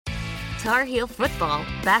Tar Heel football,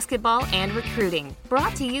 basketball, and recruiting.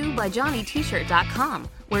 Brought to you by JohnnyT-Shirt.com,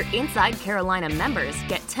 where Inside Carolina members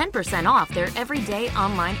get 10% off their everyday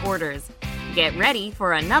online orders. Get ready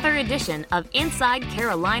for another edition of Inside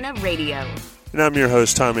Carolina Radio. And I'm your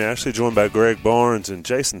host, Tommy Ashley, joined by Greg Barnes, and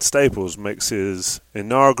Jason Staples makes his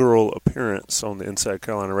inaugural appearance on the Inside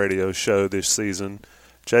Carolina Radio show this season.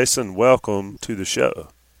 Jason, welcome to the show.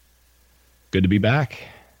 Good to be back.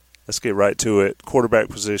 Let's get right to it. Quarterback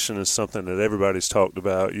position is something that everybody's talked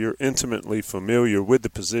about. You're intimately familiar with the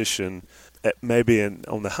position,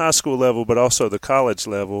 on the high school level, but also the college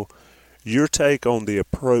level. Your take on the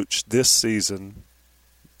approach this season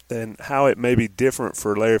and how it may be different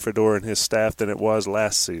for Larry Fedora and his staff than it was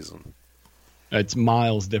last season. It's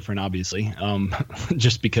miles different, obviously,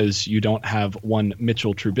 just because you don't have one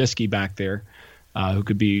Mitchell Trubisky back there who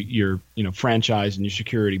could be your franchise and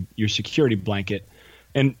your security blanket.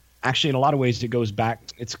 And actually, in a lot of ways, it goes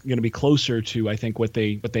back. It's going to be closer to, I think, what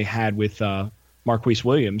they had with Marquise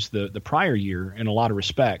Williams the prior year in a lot of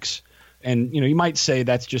respects. And you might say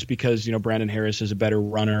that's just because Brandon Harris is a better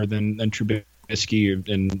runner than Trubisky,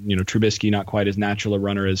 and Trubisky not quite as natural a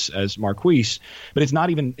runner as Marquise. But it's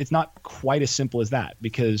not quite as simple as that,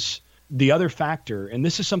 because the other factor, and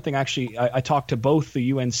this is something actually I talked to both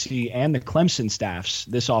the UNC and the Clemson staffs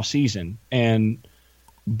this offseason, and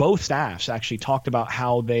both staffs actually talked about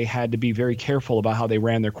how they had to be very careful about how they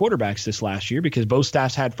ran their quarterbacks this last year, because both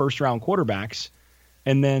staffs had first-round quarterbacks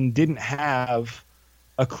and then didn't have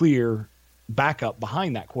a clear backup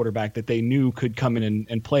behind that quarterback that they knew could come in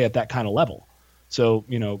and play at that kind of level. So,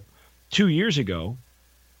 2 years ago,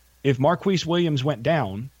 if Marquise Williams went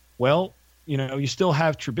down, well, you still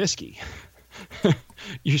have Trubisky.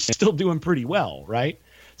 You're still doing pretty well, right?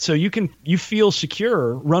 So you feel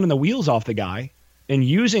secure running the wheels off the guy and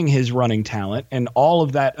using his running talent and all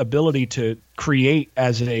of that ability to create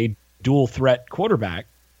as a dual threat quarterback,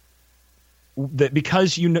 that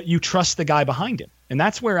because you trust the guy behind him. And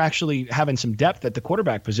that's where actually having some depth at the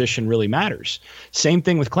quarterback position really matters. Same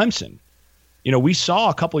thing with Clemson. We saw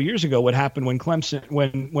a couple of years ago what happened when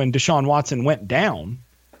Deshaun Watson went down,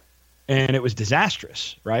 and it was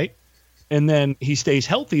disastrous, right? And then he stays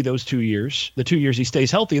healthy those 2 years. The 2 years he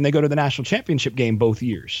stays healthy, and they go to the national championship game both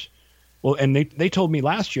years. Well, and they told me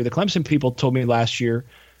last year, the Clemson people told me last year,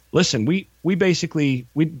 listen, we basically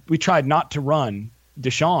tried not to run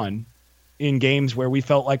Deshaun in games where we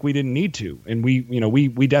felt like we didn't need to, and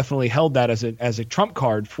we definitely held that as a trump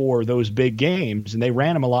card for those big games, and they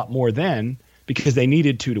ran him a lot more then because they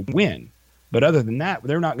needed to win. But other than that,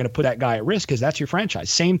 they're not going to put that guy at risk because that's your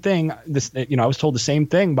franchise. Same thing. I was told the same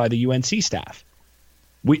thing by the UNC staff.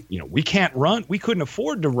 We can't run. We couldn't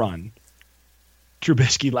afford to run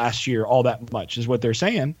Trubisky last year all that much, is what they're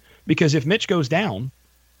saying, because if Mitch goes down,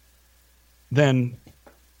 then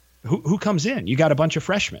who comes in? You got a bunch of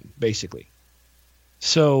freshmen, basically.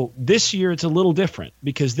 So this year it's a little different,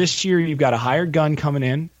 because this year you've got a hired gun coming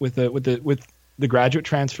in with the graduate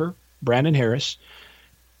transfer, Brandon Harris.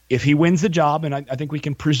 If he wins the job, and I think we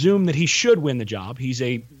can presume that he should win the job, he's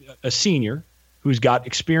a senior who's got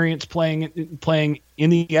experience playing in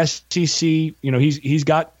the SEC. He's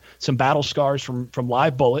got some battle scars from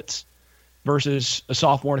live bullets versus a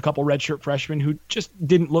sophomore and a couple redshirt freshmen who just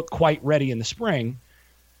didn't look quite ready in the spring.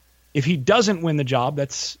 If he doesn't win the job,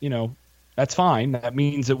 that's fine. That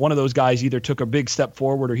means that one of those guys either took a big step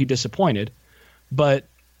forward or he disappointed. But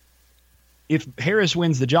if Harris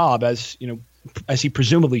wins the job, as he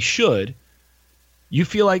presumably should, you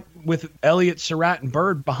feel like with Elliott, Surratt, and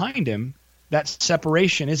Bird behind him, that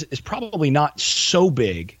separation is probably not so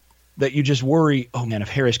big that you just worry, oh man, if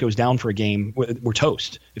Harris goes down for a game, we're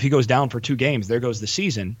toast. If he goes down for 2 games, there goes the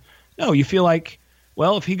season. No, you feel like,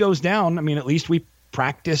 well, if he goes down, at least we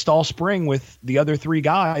practiced all spring with the other 3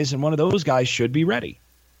 guys, and one of those guys should be ready.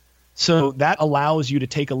 So that allows you to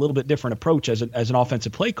take a little bit different approach as an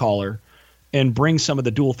offensive play caller and bring some of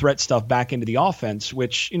the dual threat stuff back into the offense,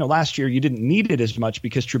 which, last year you didn't need it as much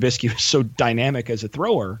because Trubisky was so dynamic as a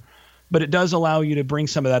thrower. But it does allow you to bring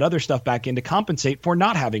some of that other stuff back in to compensate for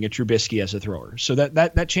not having a Trubisky as a thrower. So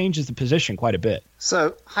that changes the position quite a bit.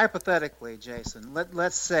 So hypothetically, Jason,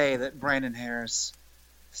 let's say that Brandon Harris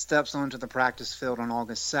steps onto the practice field on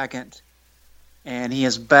August 2nd, and he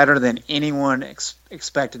is better than anyone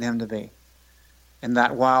expected him to be. And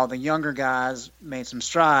that while the younger guys made some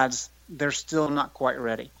strides, they're still not quite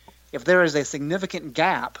ready. If there is a significant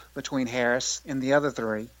gap between Harris and the other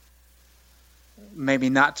 3, maybe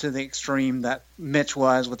not to the extreme that Mitch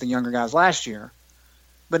was with the younger guys last year,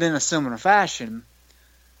 but in a similar fashion,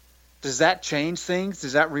 does that change things?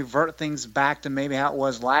 Does that revert things back to maybe how it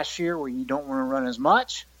was last year, where you don't want to run as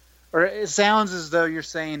much? or it sounds as though you're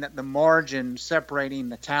saying that the margin separating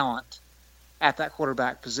the talent at that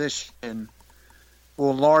quarterback position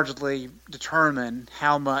will largely determine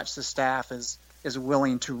how much the staff is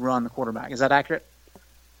willing to run the quarterback. Is that accurate?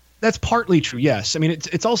 That's partly true, yes. I mean,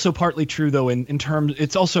 it's also partly true, though, in terms –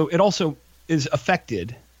 it also is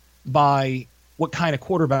affected by what kind of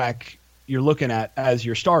quarterback you're looking at as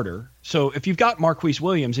your starter. So if you've got Marquise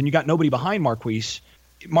Williams and you got nobody behind Marquise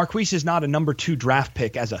is not a number 2 draft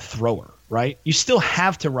pick as a thrower, right? You still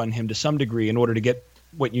have to run him to some degree in order to get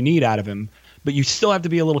what you need out of him, but you still have to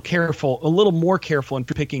be a little more careful in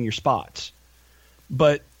picking your spots.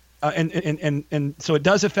 But and so it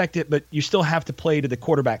does affect it, but you still have to play to the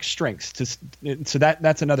quarterback's strengths. So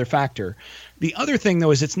that's another factor. The other thing,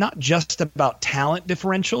 though, is it's not just about talent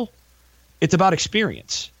differential; it's about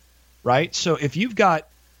experience, right? So if you've got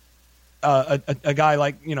a guy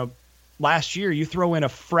like, last year, you throw in a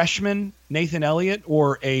freshman Nathan Elliott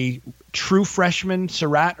or a true freshman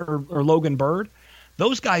Surratt or Logan Bird,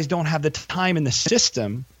 those guys don't have the time in the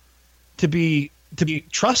system to be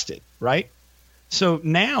trusted, right? So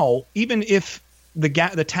now, even if the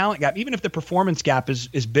talent gap, even if the performance gap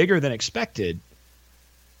is bigger than expected,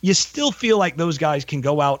 you still feel like those guys can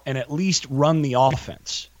go out and at least run the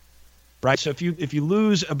offense, right? So if you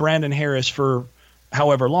lose a Brandon Harris for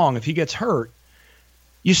however long, if he gets hurt,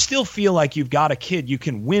 you still feel like you've got a kid you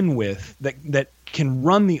can win with that can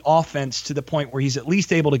run the offense to the point where he's at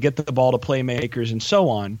least able to get the ball to playmakers and so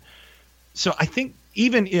on. So I think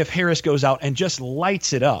even if Harris goes out and just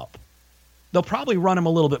lights it up, they'll probably run him a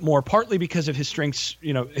little bit more, partly because of his strengths,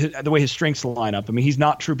 the way his strengths line up. I mean, he's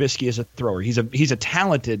not Trubisky as a thrower. He's a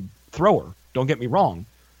talented thrower, don't get me wrong,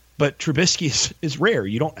 but Trubisky is rare.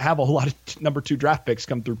 You don't have a whole lot of number 2 draft picks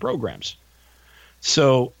come through programs.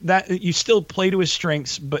 So that you still play to his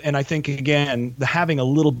strengths, and I think, again, having a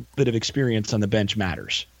little bit of experience on the bench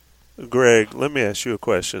matters. Greg, let me ask you a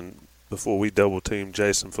question before we double team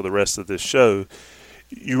Jason for the rest of this show.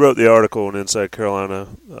 You wrote the article on Inside Carolina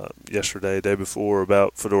yesterday, day before,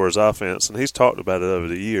 about Fedora's offense, and he's talked about it over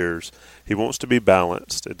the years. He wants to be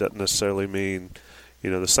balanced. It doesn't necessarily mean,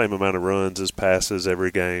 the same amount of runs as passes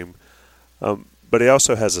every game. But he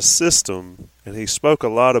also has a system, and he spoke a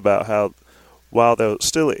lot about how while they'll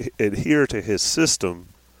still adhere to his system,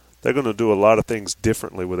 they're going to do a lot of things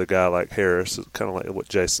differently with a guy like Harris, kind of like what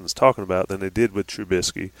Jason's talking about, than they did with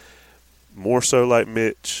Trubisky. More so like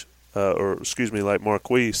like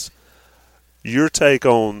Marquise. Your take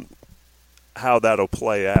on how that'll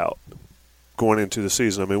play out going into the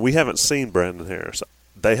season? I mean, we haven't seen Brandon Harris.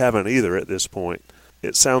 They haven't either at this point.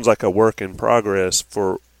 It sounds like a work in progress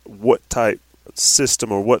for what type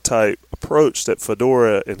system or what type approach that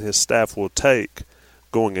Fedora and his staff will take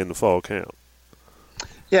going into fall camp.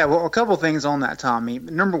 Yeah, well, a couple things on that, Tommy.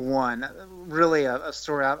 Number one, really a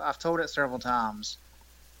story, I've told it several times,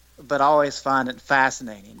 but I always find it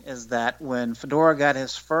fascinating, is that when Fedora got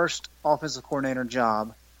his first offensive coordinator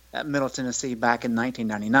job at Middle Tennessee back in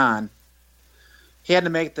 1999, he had to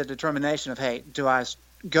make the determination of, hey, do I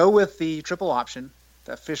go with the triple option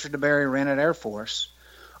that Fisher DeBerry ran at Air Force,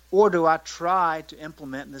 or do I try to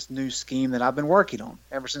implement this new scheme that I've been working on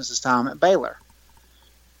ever since his time at Baylor?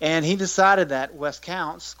 And he decided that Wes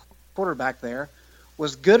Counts, quarterback there,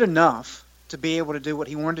 was good enough to be able to do what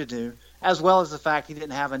he wanted to do, as well as the fact he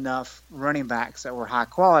didn't have enough running backs that were high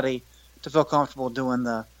quality to feel comfortable doing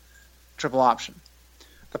the triple option.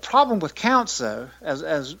 The problem with Counts, though,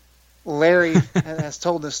 as Larry has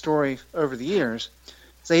told this story over the years,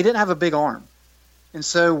 is that he didn't have a big arm. And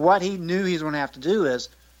so what he knew he was going to have to do is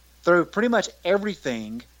throw pretty much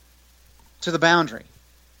everything to the boundary.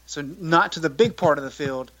 So not to the big part of the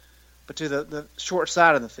field, but to the short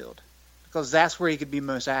side of the field, because that's where he could be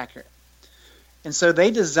most accurate. And so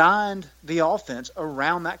they designed the offense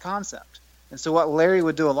around that concept. And so what Larry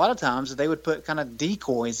would do a lot of times is they would put kind of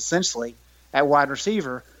decoys, essentially, at wide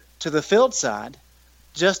receiver to the field side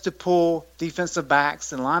just to pull defensive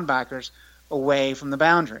backs and linebackers away from the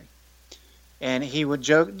boundary. And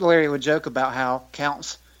Larry would joke about how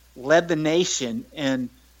Counts led the nation in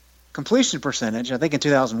completion percentage, I think in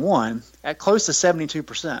 2001, at close to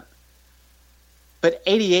 72%. But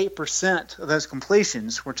 88% of those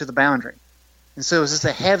completions were to the boundary. And so it was just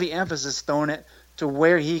a heavy emphasis throwing it to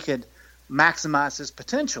where he could maximize his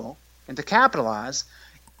potential and to capitalize,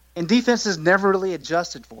 and defenses never really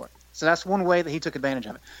adjusted for it. So that's one way that he took advantage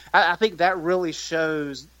of it. I think that really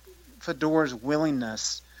shows Fedora's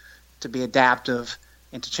willingness to be adaptive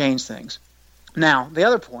and to change things. Now, the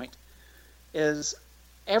other point is,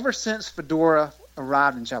 ever since Fedora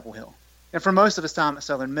arrived in Chapel Hill, and for most of his time at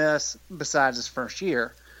Southern Miss, besides his first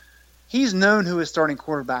year, he's known who his starting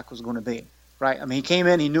quarterback was going to be. right? I mean, he came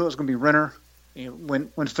in, he knew it was going to be Renner.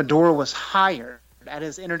 When Fedora was hired at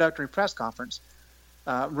his introductory press conference,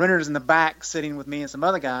 Renner's in the back sitting with me and some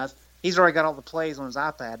other guys. He's already got all the plays on his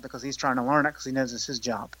iPad because he's trying to learn it because he knows it's his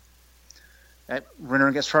job.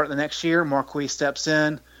 Renner gets hurt the next year. Marquis steps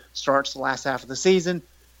in, starts the last half of the season.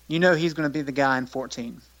 You know he's going to be the guy in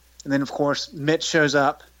 14. And then, of course, Mitch shows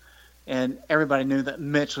up, and everybody knew that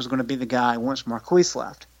Mitch was going to be the guy once Marquis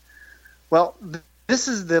left. Well, this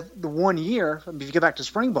is the 1 year, if you go back to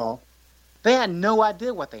spring ball, they had no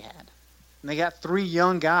idea what they had. And they got 3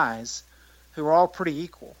 young guys who are all pretty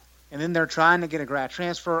equal. And then they're trying to get a grad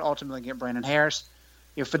transfer, ultimately get Brandon Harris.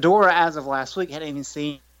 Fedora, as of last week, hadn't even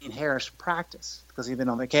seen Harris practice because he'd been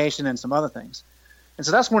on vacation and some other things. And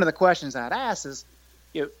so that's one of the questions I'd ask is,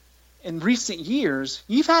 in recent years,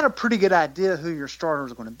 you've had a pretty good idea who your starter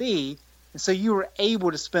is going to be, and so you were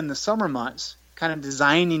able to spend the summer months kind of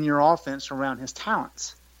designing your offense around his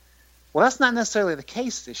talents. Well, that's not necessarily the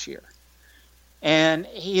case this year. And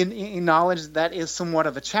he acknowledged that is somewhat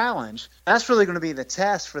of a challenge. That's really going to be the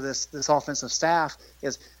test for this offensive staff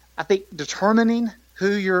is, I think, determining who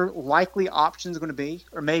your likely options are going to be,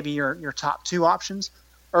 or maybe your top 2 options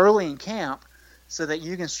early in camp, so that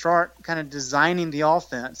you can start kind of designing the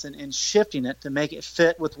offense and shifting it to make it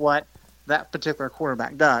fit with what that particular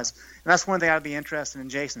quarterback does. And that's one thing I'd be interested in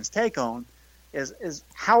Jason's take on is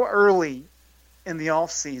how early in the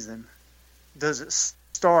offseason does it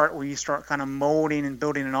start where you start kind of molding and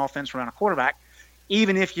building an offense around a quarterback,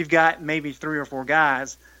 even if you've got maybe 3 or 4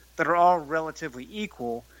 guys that are all relatively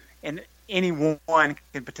equal and any one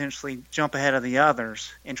can potentially jump ahead of the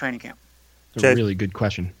others in training camp. It's a really good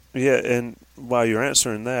question. Yeah, and while you're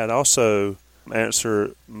answering that, also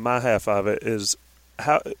answer my half of it is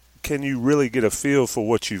how can you really get a feel for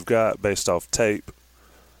what you've got based off tape,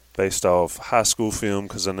 based off high school film,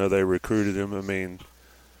 because I know they recruited him. I mean,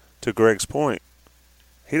 to Greg's point,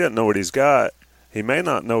 he doesn't know what he's got. He may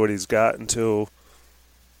not know what he's got until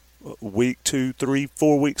week 2, 3,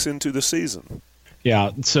 4 weeks into the season.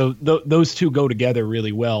 Yeah, so those two go together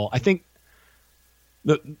really well. I think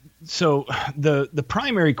the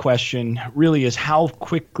primary question really is how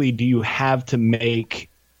quickly do you have to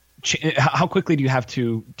how quickly do you have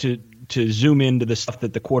to zoom into the stuff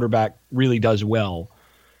that the quarterback really does well?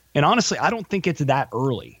 And honestly, I don't think it's that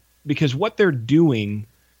early because what they're doing,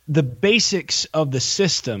 the basics of the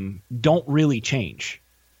system don't really change.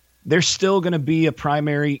 They're still going to be a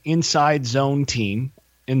primary inside zone team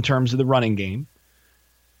in terms of the running game.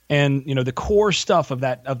 And, the core stuff of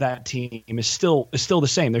that team is still the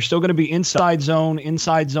same. They're still going to be inside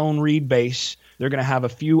zone read base. They're going to have a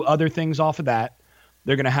few other things off of that.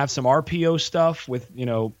 They're going to have some RPO stuff with,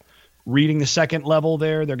 reading the second level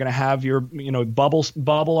there. They're going to have your, bubble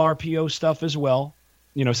RPO stuff as well.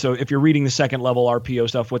 So if you're reading the second level RPO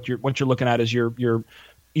stuff, what you're looking at is you're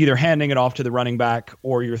either handing it off to the running back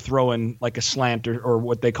or you're throwing like a slant or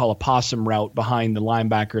what they call a possum route behind the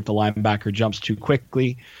linebacker if the linebacker jumps too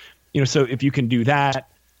quickly. So if you can do that,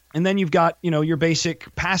 and then you've got, your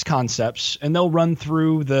basic pass concepts, and they'll run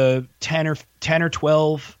through the 10 or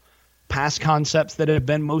 12 pass concepts that have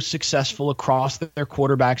been most successful across their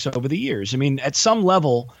quarterbacks over the years. I mean, at some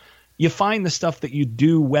level, you find the stuff that you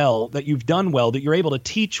do well, that you've done well, that you're able to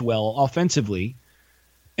teach well offensively.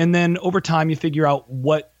 And then over time, you figure out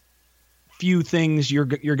what few things your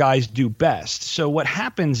guys do best. So what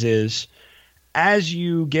happens is, as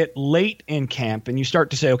you get late in camp and you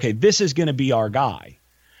start to say, okay, this is going to be our guy,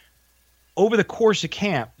 over the course of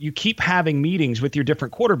camp, you keep having meetings with your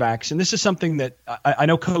different quarterbacks. And this is something that I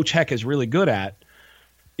know Coach Heck is really good at,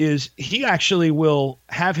 is he actually will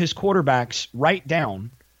have his quarterbacks write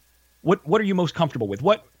down what are you most comfortable with?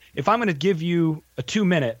 What if I'm going to give you a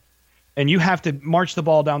 2-minute and you have to march the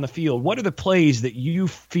ball down the field, what are the plays that you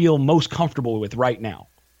feel most comfortable with right now?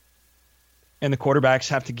 And the quarterbacks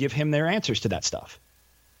have to give him their answers to that stuff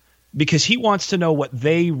because he wants to know what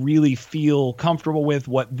they really feel comfortable with,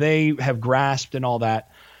 what they have grasped and all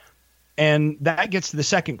that. And that gets to the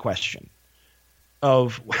second question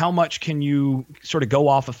of how much can you sort of go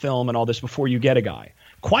off of film and all this before you get a guy.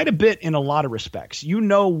 Quite a bit in a lot of respects. You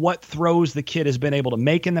know what throws the kid has been able to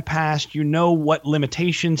make in the past. You know what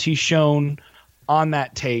limitations he's shown on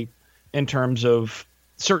that tape in terms of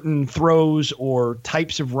certain throws or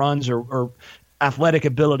types of runs or athletic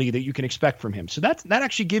ability that you can expect from him. So that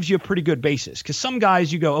actually gives you a pretty good basis because some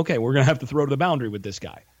guys you go, okay, we're going to have to throw to the boundary with this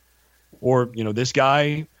guy. Or, this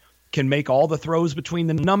guy can make all the throws between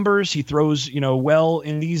the numbers. He throws, well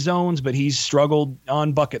in these zones, but he's struggled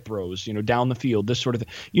on bucket throws, down the field, this sort of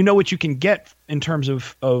thing. You know what you can get in terms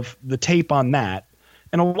of the tape on that.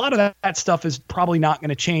 And a lot of that stuff is probably not going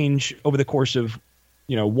to change over the course of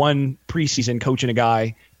one preseason coaching a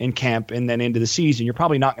guy in camp and then into the season, you're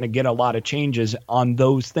probably not going to get a lot of changes on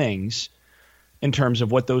those things in terms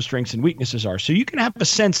of what those strengths and weaknesses are. So you can have a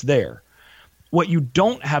sense there. What you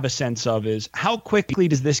don't have a sense of is how quickly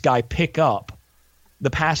does this guy pick up the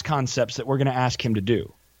pass concepts that we're going to ask him to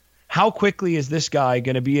do? How quickly is this guy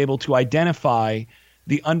going to be able to identify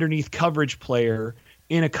the underneath coverage player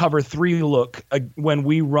in a cover 3 look when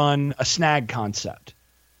we run a snag concept?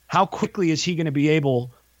 How quickly is he going to be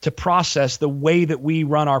able to process the way that we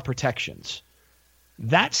run our protections?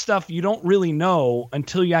 That stuff you don't really know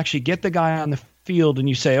until you actually get the guy on the field and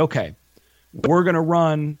you say, okay, we're going to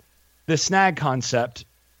run the snag concept.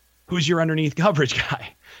 Who's your underneath coverage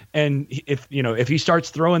guy? And if he starts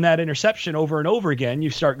throwing that interception over and over again, you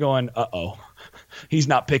start going, uh-oh, he's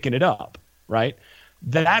not picking it up, right?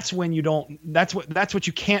 That's when you don't – that's what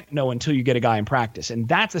you can't know until you get a guy in practice. And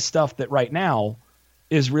that's the stuff that right now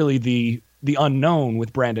is really the unknown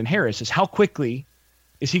with Brandon Harris, is how quickly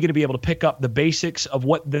is he going to be able to pick up the basics of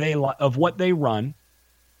what they run,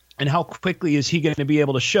 and how quickly is he going to be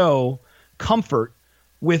able to show comfort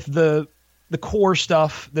with the core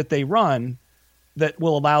stuff that they run that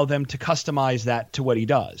will allow them to customize that to what he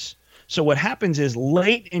does. So what happens is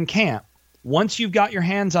late in camp, once you've got your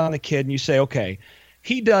hands on the kid and you say, okay,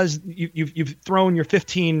 you've thrown your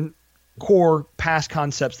 15 core pass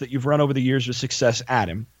concepts that you've run over the years with success at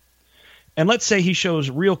him. And let's say he shows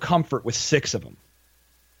real comfort with 6 of them.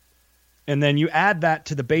 And then you add that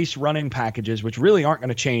to the base running packages, which really aren't going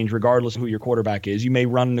to change regardless of who your quarterback is. You may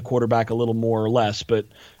run the quarterback a little more or less, but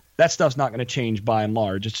that stuff's not going to change by and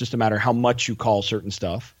large. It's just a matter of how much you call certain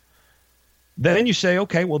stuff. Then you say,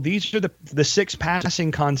 okay, well, these are the 6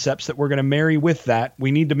 passing concepts that we're going to marry with that.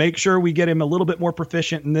 We need to make sure we get him a little bit more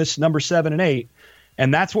proficient in this number 7 and 8,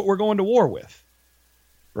 and that's what we're going to war with,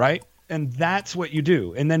 right? And that's what you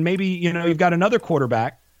do. And then maybe, you've got another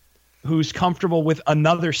quarterback who's comfortable with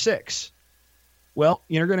another 6. Well,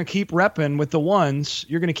 you're going to keep repping with the ones.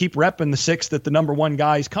 You're going to keep repping the 6 that the number 1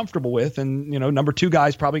 guy is comfortable with, and number 2 guy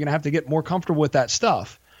is probably going to have to get more comfortable with that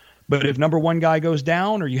stuff. But if number 1 guy goes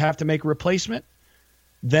down or you have to make a replacement,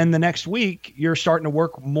 then the next week you're starting to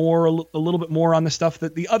work a little bit more on the stuff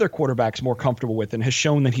that the other quarterback's more comfortable with and has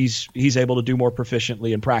shown that he's able to do more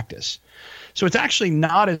proficiently in practice. So it's actually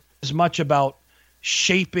not as much about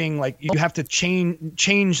shaping, like you have to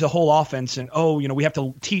change the whole offense and we have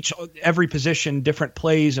to teach every position different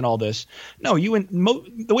plays and all this. No,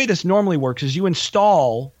 the way this normally works is you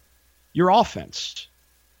install your offense,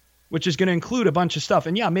 which is going to include a bunch of stuff.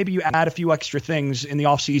 And yeah, maybe you add a few extra things in the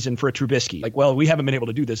offseason for a Trubisky. Like, well, we haven't been able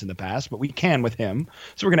to do this in the past, but we can with him.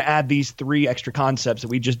 So we're going to add these 3 extra concepts that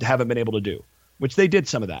we just haven't been able to do, which they did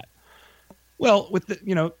some of that. Well, with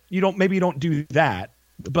you don't do that,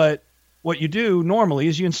 but what you do normally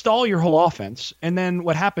is you install your whole offense, and then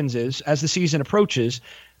what happens is, as the season approaches,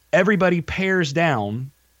 everybody pairs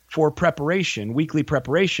down for preparation, weekly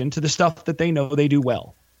preparation, to the stuff that they know they do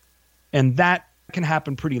well. And that can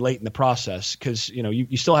happen pretty late in the process because,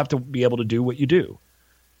 you still have to be able to do what you do.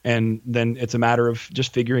 And then it's a matter of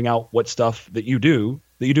just figuring out what stuff that you do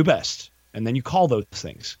best. And then you call those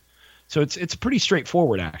things. So it's pretty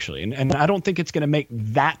straightforward, actually. And I don't think it's going to make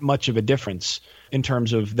that much of a difference in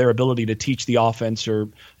terms of their ability to teach the offense, or,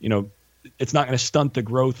 it's not going to stunt the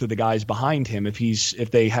growth of the guys behind him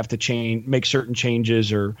if they have to make certain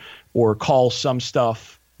changes or call some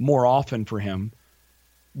stuff more often for him.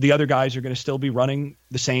 The other guys are going to still be running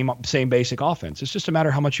the same basic offense. It's just a matter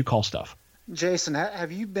of how much you call stuff. Jason,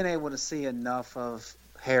 have you been able to see enough of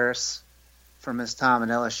Harris from his time at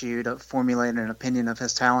LSU to formulate an opinion of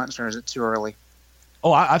his talents, or is it too early?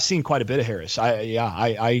 Oh, I've seen quite a bit of Harris.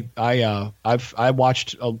 I've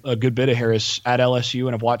watched a good bit of Harris at LSU,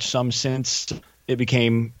 and I've watched some since it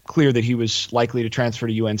became clear that he was likely to transfer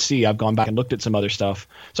to UNC. I've gone back and looked at some other stuff,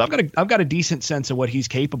 so I've got a decent sense of what he's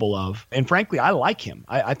capable of. And frankly, I like him.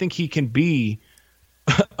 I think he can be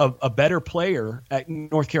a better player at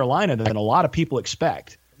North Carolina than a lot of people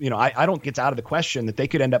expect. I don't think it's out of the question that they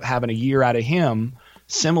could end up having a year out of him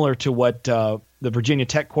similar to what the Virginia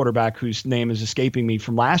Tech quarterback, whose name is escaping me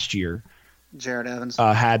from last year, Jared Evans,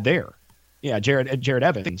 had there. Yeah, Jared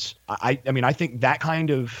Evans. I think that kind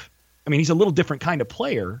of – he's a little different kind of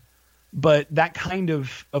player, but that kind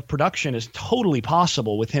of production is totally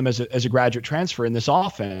possible with him as a graduate transfer in this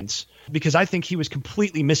offense, because I think he was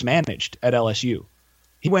completely mismanaged at LSU.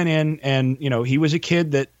 He went in and, he was a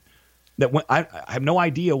kid that went, I have no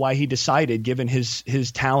idea why he decided, given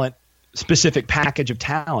his talent, specific package of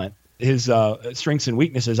talent, his strengths and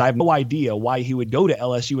weaknesses. I have no idea why he would go to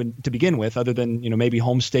LSU to begin with, other than, maybe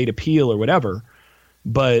home state appeal or whatever.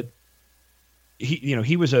 But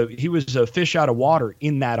he was a fish out of water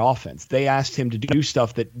in that offense. They asked him to do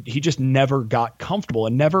stuff that he just never got comfortable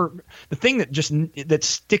and never. The thing that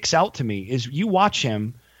sticks out to me is you watch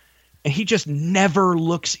him and he just never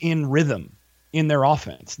looks in rhythm in their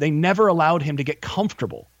offense. They never allowed him to get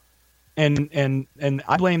comfortable. And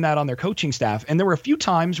I blame that on their coaching staff. And there were a few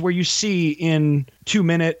times where you see in 2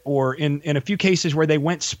 minute or in a few cases where they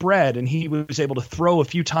went spread and he was able to throw a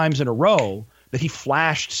few times in a row that he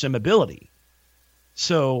flashed some ability.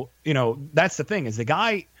 So, that's the thing is the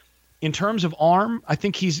guy in terms of arm, I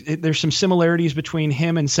think there's some similarities between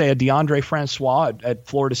him and say a DeAndre Francois at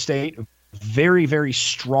Florida State. Very, very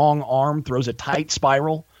strong arm, throws a tight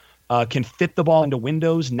spiral, can fit the ball into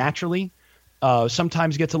windows naturally.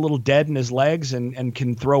 Sometimes gets a little dead in his legs and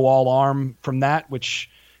can throw all arm from that, which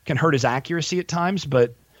can hurt his accuracy at times.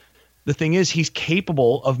 But the thing is, he's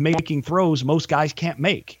capable of making throws most guys can't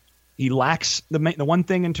make. He lacks the one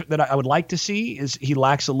thing that I would like to see is he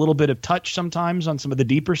lacks a little bit of touch sometimes on some of the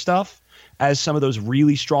deeper stuff, as some of those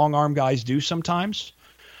really strong arm guys do sometimes.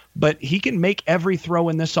 But he can make every throw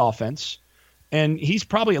in this offense, and he's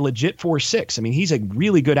probably a legit 4.6. I mean, he's a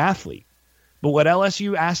really good athlete. But what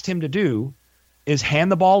LSU asked him to do is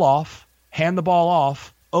hand the ball off.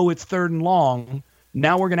 Oh, it's 3rd and long.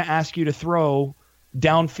 Now we're going to ask you to throw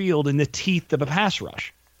downfield in the teeth of a pass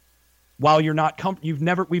rush. While you're not we've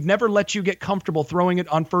never let you get comfortable throwing it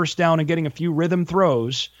on 1st down and getting a few rhythm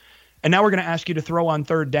throws, and now we're going to ask you to throw on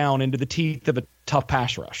 3rd down into the teeth of a tough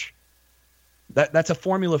pass rush. That's a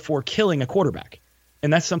formula for killing a quarterback,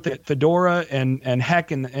 and that's something that Fedora and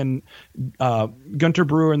Heck and Gunter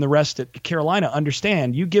Brewer and the rest at Carolina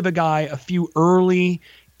understand. You give a guy a few early,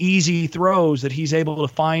 easy throws that he's able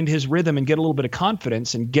to find his rhythm and get a little bit of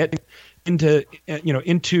confidence and get into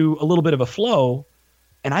a little bit of a flow.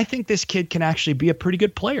 And I think this kid can actually be a pretty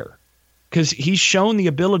good player because he's shown the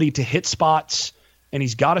ability to hit spots and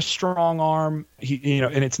he's got a strong arm.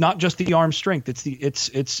 And it's not just the arm strength;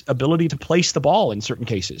 it's ability to place the ball in certain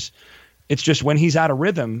cases. It's just when he's out of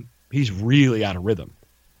rhythm, he's really out of rhythm.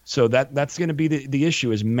 So that's going to be the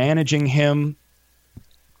issue is managing him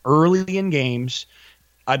early in games.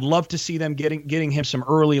 I'd love to see them getting him some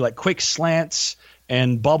early like quick slants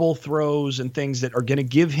and bubble throws and things that are going to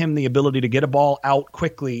give him the ability to get a ball out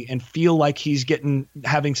quickly and feel like he's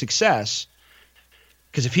having success.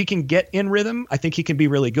 Because if he can get in rhythm, I think he can be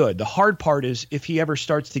really good. The hard part is if he ever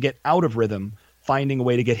starts to get out of rhythm, finding a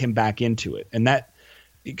way to get him back into it. And that,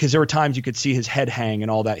 because there were times you could see his head hang and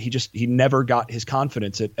all that. He never got his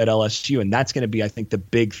confidence at LSU. And that's going to be, I think, the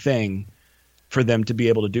big thing for them to be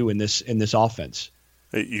able to do in this offense.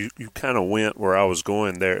 You kind of went where I was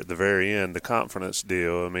going there at the very end, the confidence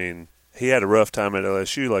deal. I mean, he had a rough time at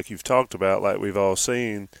LSU like you've talked about, like we've all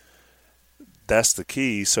seen. That's the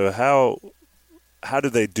key. So how do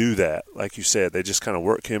they do that? Like you said, they just kind of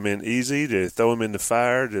work him in easy? Do they throw him in the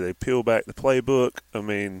fire? Do they peel back the playbook? I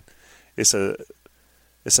mean, it's a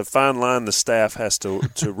fine line the staff has to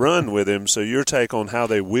run with him. So your take on how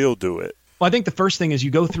they will do it? Well, I think the first thing is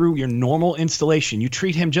you go through your normal installation. You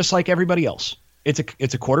treat him just like everybody else.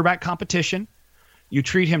 It's a quarterback competition. You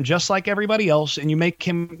treat him just like everybody else, and you make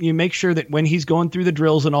sure that when he's going through the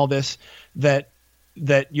drills and all this, that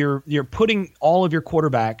you're putting all of your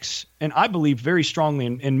quarterbacks, and I believe very strongly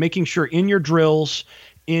in making sure in your drills,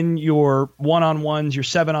 in your 1-on-1s, your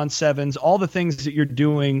 7-on-7s, all the things that you're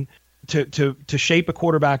doing to shape a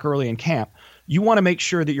quarterback early in camp. You want to make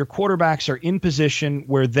sure that your quarterbacks are in position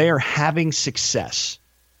where they're having success.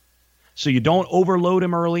 So you don't overload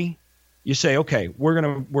them early. You say, okay, we're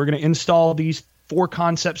gonna install these 4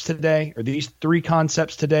 concepts today, or these 3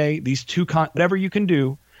 concepts today, these 2 whatever you can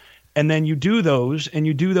do, and then you do those, and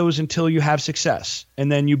you do those until you have success,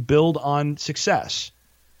 and then you build on success.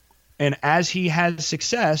 And as he has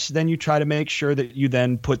success, then you try to make sure that you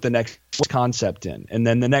then put the next concept in, and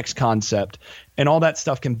then the next concept, and all that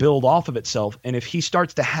stuff can build off of itself. And if he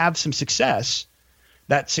starts to have some success,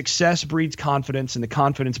 that success breeds confidence, and the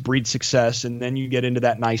confidence breeds success, and then you get into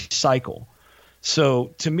that nice cycle.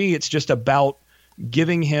 So to me, it's just about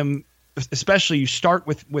giving him, especially you start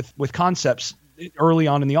with concepts early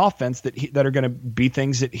on in the offense that are going to be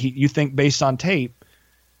things that you think based on tape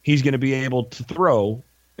he's going to be able to throw,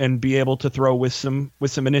 and be able to throw with some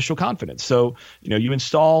initial confidence. So you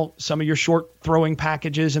install some of your short throwing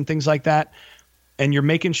packages and things like that, and you're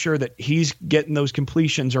making sure that he's getting those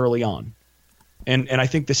completions early on. And I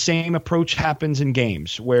think the same approach happens in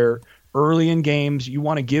games, where early in games you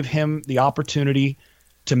want to give him the opportunity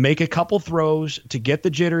to make a couple throws, to get the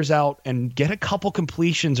jitters out, and get a couple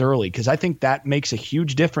completions early, because I think that makes a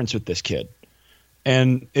huge difference with this kid.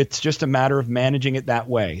 And it's just a matter of managing it that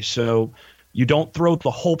way. So You don't throw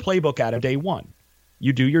the whole playbook out of day one.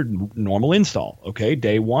 You do your normal install. Okay,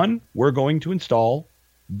 day one, we're going to install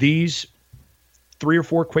these 3 or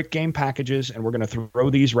 4 quick game packages, and we're going to throw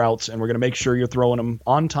these routes, and we're going to make sure you're throwing them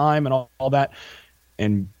on time and all that.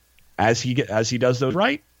 And as he does those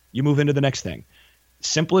right, you move into the next thing.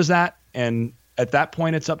 Simple as that. And at that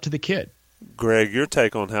point, it's up to the kid. Greg, your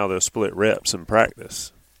take on how they'll split reps in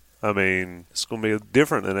practice. I mean, it's going to be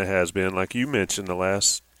different than it has been, like you mentioned, the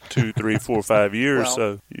last 2, 3, 4, 5 years. Well,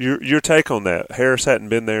 so your take on that. Harris hadn't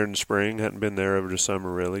been there in the spring, hadn't been there over the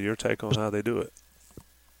summer, really. Your take on how they do it.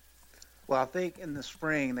 Well, I think in the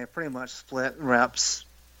spring they pretty much split reps,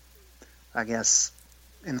 I guess,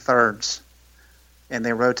 in thirds. And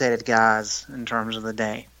they rotated guys in terms of the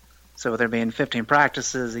day. So there being 15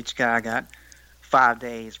 practices, each guy got 5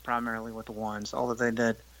 days primarily with the ones. All that they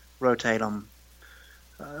did, rotate them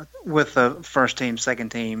with the first team,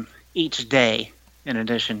 second team, each day in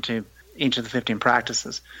addition to each of the 15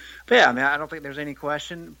 practices. But yeah, I mean, I don't think there's any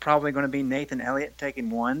question. Probably going to be Nathan Elliott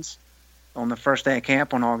taking ones on the first day of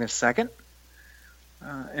camp on August 2nd.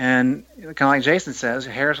 And kind of like Jason says,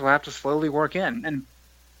 Harris will have to slowly work in. And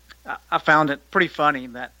I found it pretty funny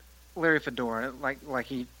that Larry Fedora, like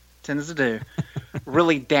he tends to do,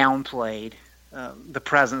 really downplayed the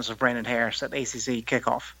presence of Brandon Harris at the ACC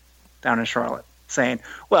kickoff down in Charlotte, saying,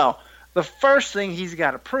 well, the first thing he's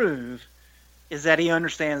got to prove is that he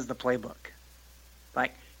understands the playbook.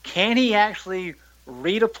 Like, can he actually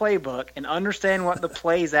read a playbook and understand what the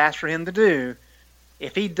plays ask for him to do?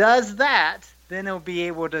 If he does that, then he'll be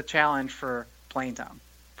able to challenge for playing time,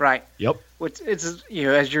 right? Yep. Which it's,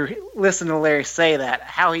 as you're listening to Larry say that,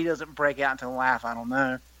 how he doesn't break out into a laugh, I don't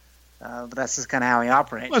know. But that's just kind of how he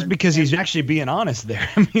operates. Well, it's because he's actually being honest there.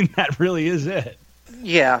 I mean, that really is it.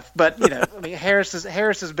 Yeah, but I mean, Harris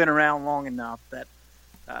has been around long enough that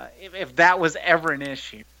if that was ever an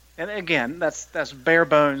issue, and again, that's bare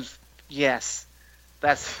bones. Yes,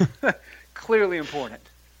 that's clearly important.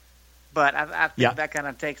 But I think that kind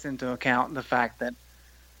of takes into account the fact that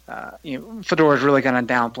Fedora is really kind of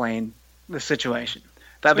downplaying the situation.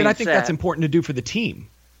 I think that's important to do for the team.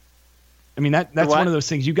 I mean, that's one of those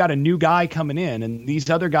things. You got a new guy coming in, and these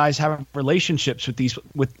other guys have relationships with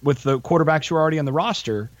the quarterbacks who are already on the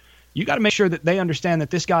roster. You got to make sure that they understand that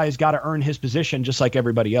this guy has got to earn his position just like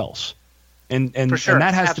everybody else. And sure. And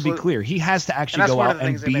that has Absolutely. to be clear. He has to actually go out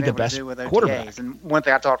and be the best quarterback. And one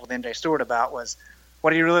thing I talked with MJ Stewart about was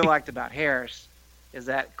what he really liked about Harris is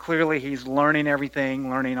that clearly he's learning everything,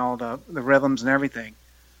 learning all the rhythms and everything.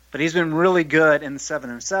 But he's been really good in the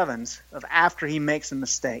 7-on-7s of after he makes a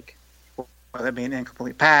mistake, whether it be an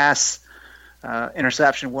incomplete pass,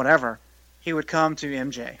 interception, whatever, he would come to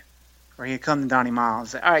MJ or he'd come to Donnie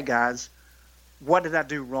Miles and say, all right, guys, what did I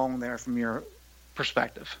do wrong there from your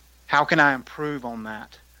perspective? How can I improve on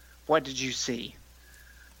that? What did you see?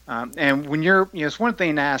 And when you're, it's one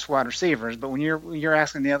thing to ask wide receivers, but when you're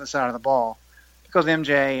asking the other side of the ball, because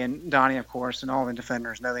MJ and Donnie, of course, and all the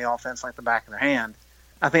defenders know the offense like the back of their hand,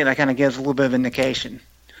 I think that kind of gives a little bit of indication.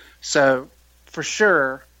 So for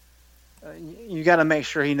sure, you got to make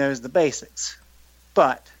sure he knows the basics.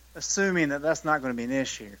 But assuming that that's not going to be an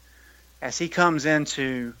issue, as he comes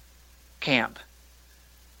into camp,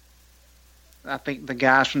 I think the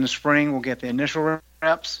guys from the spring will get the initial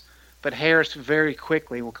reps, but Harris very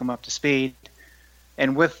quickly will come up to speed.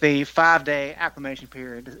 And with the 5-day acclimation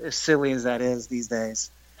period, as silly as that is these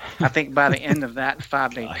days, I think by the end of that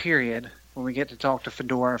 5-day period, when we get to talk to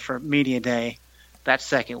Fedora for media day that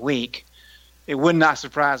second week, it would not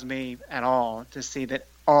surprise me at all to see that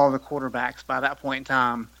all the quarterbacks by that point in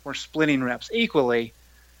time were splitting reps equally.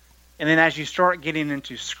 And then as you start getting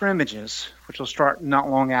into scrimmages, which will start not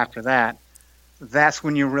long after that, that's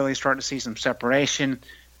when you really start to see some separation.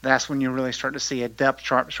 That's when you really start to see a depth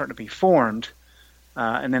chart start to be formed.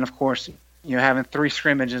 And then, of course, having 3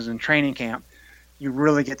 scrimmages in training camp, you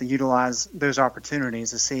really get to utilize those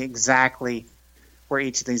opportunities to see exactly where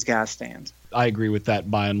each of these guys stands. I agree with that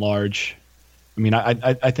by and large. I mean,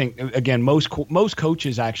 I think, again, most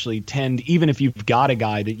coaches actually tend, even if you've got a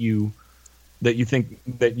guy that you think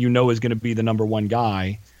that is going to be the number one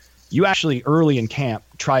guy, you actually early in camp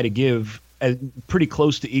try to give pretty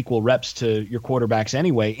close to equal reps to your quarterbacks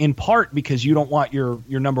anyway, in part because you don't want your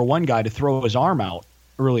number one guy to throw his arm out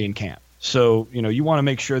early in camp. So, you want to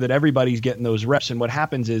make sure that everybody's getting those reps. And what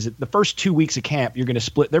happens is the first 2 weeks of camp,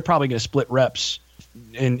 they're probably going to split reps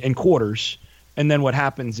in quarters. And then what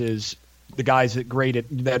happens is the guys that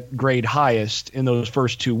grade highest in those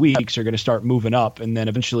first 2 weeks are going to start moving up. And then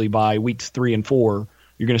eventually by weeks 3 and 4,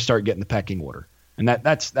 you're going to start getting the pecking order. And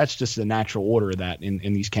that's just the natural order of that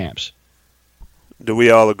in these camps. Do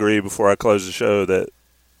we all agree before I close the show that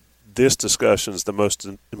this discussion is the most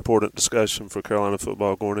important discussion for Carolina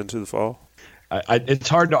football going into the fall? It's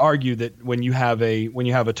hard to argue that when you have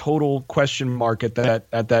a total question mark at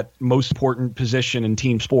that most important position in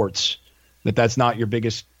team sports, that's not your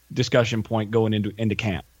biggest discussion point going into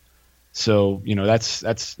camp. So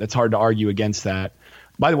that's hard to argue against that.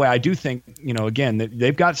 By the way, I do think again that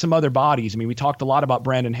they've got some other bodies. I mean, we talked a lot about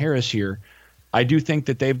Brandon Harris here. I do think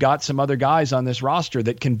that they've got some other guys on this roster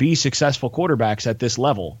that can be successful quarterbacks at this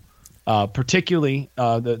level, particularly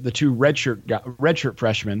the two redshirt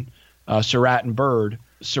freshmen. Surratt and Bird.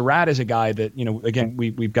 Surratt is a guy that, again,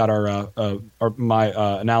 we've got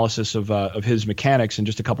my analysis of his mechanics and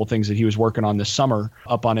just a couple things that he was working on this summer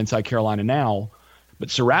up on Inside Carolina Now. But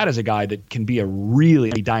Surratt is a guy that can be a really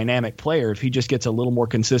dynamic player if he just gets a little more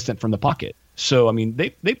consistent from the pocket. So, I mean,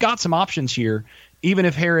 they've got some options here, even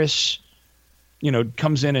if Harris,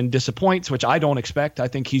 comes in and disappoints, which I don't expect. I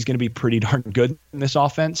think he's going to be pretty darn good in this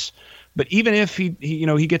offense. But even if he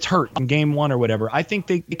gets hurt in game one or whatever, I think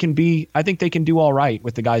they can do all right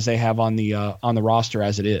with the guys they have on the roster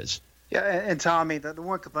as it is. Yeah, and Tommy, the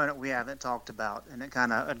one component we haven't talked about, and it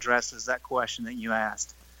kind of addresses that question that you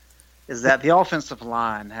asked, is that the offensive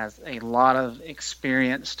line has a lot of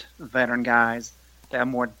experienced veteran guys that have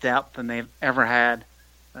more depth than they've ever had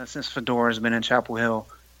since Fedora's been in Chapel Hill.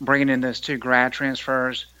 Bringing in those two grad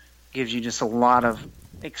transfers gives you just a lot of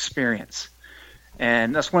experience.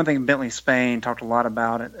 And that's one thing Bentley Spain talked a lot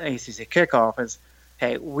about at ACC Kickoff is,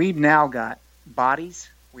 hey, we've now got bodies,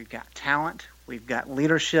 we've got talent, we've got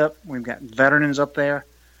leadership, we've got veterans up there.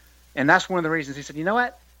 And that's one of the reasons he said, you know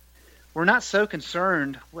what? We're not so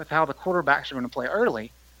concerned with how the quarterbacks are going to play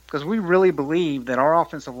early because we really believe that our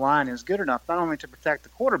offensive line is good enough not only to protect the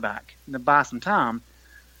quarterback and to buy some time,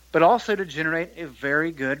 but also to generate a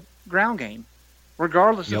very good ground game,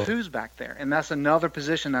 regardless of who's back there. And that's another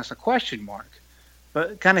position that's a question mark.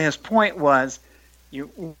 But kind of his point was,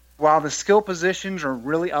 while the skill positions are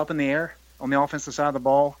really up in the air on the offensive side of the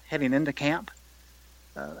ball heading into camp,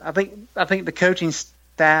 I think the coaching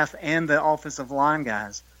staff and the offensive line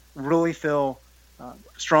guys really feel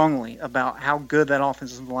strongly about how good that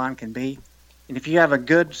offensive line can be. And if you have a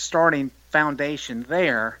good starting foundation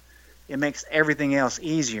there, it makes everything else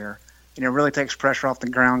easier, and it really takes pressure off the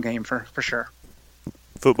ground game for sure.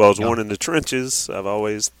 Football's won in the trenches. I've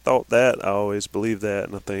always thought that. I always believed that,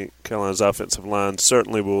 and I think Carolina's offensive line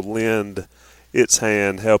certainly will lend its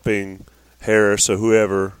hand helping Harris or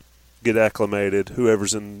whoever get acclimated,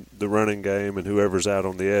 whoever's in the running game and whoever's out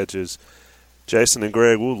on the edges. Jason and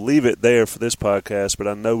Greg, we'll leave it there for this podcast, but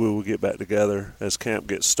I know we will get back together as camp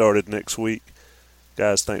gets started next week.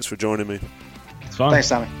 Guys, thanks for joining me. It's fun. Thanks,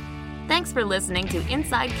 Tommy. Thanks for listening to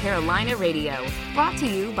Inside Carolina Radio, brought to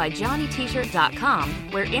you by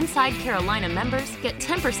JohnnyT-shirt.com, where Inside Carolina members get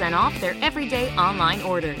 10% off their everyday online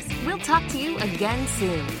orders. We'll talk to you again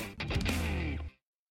soon.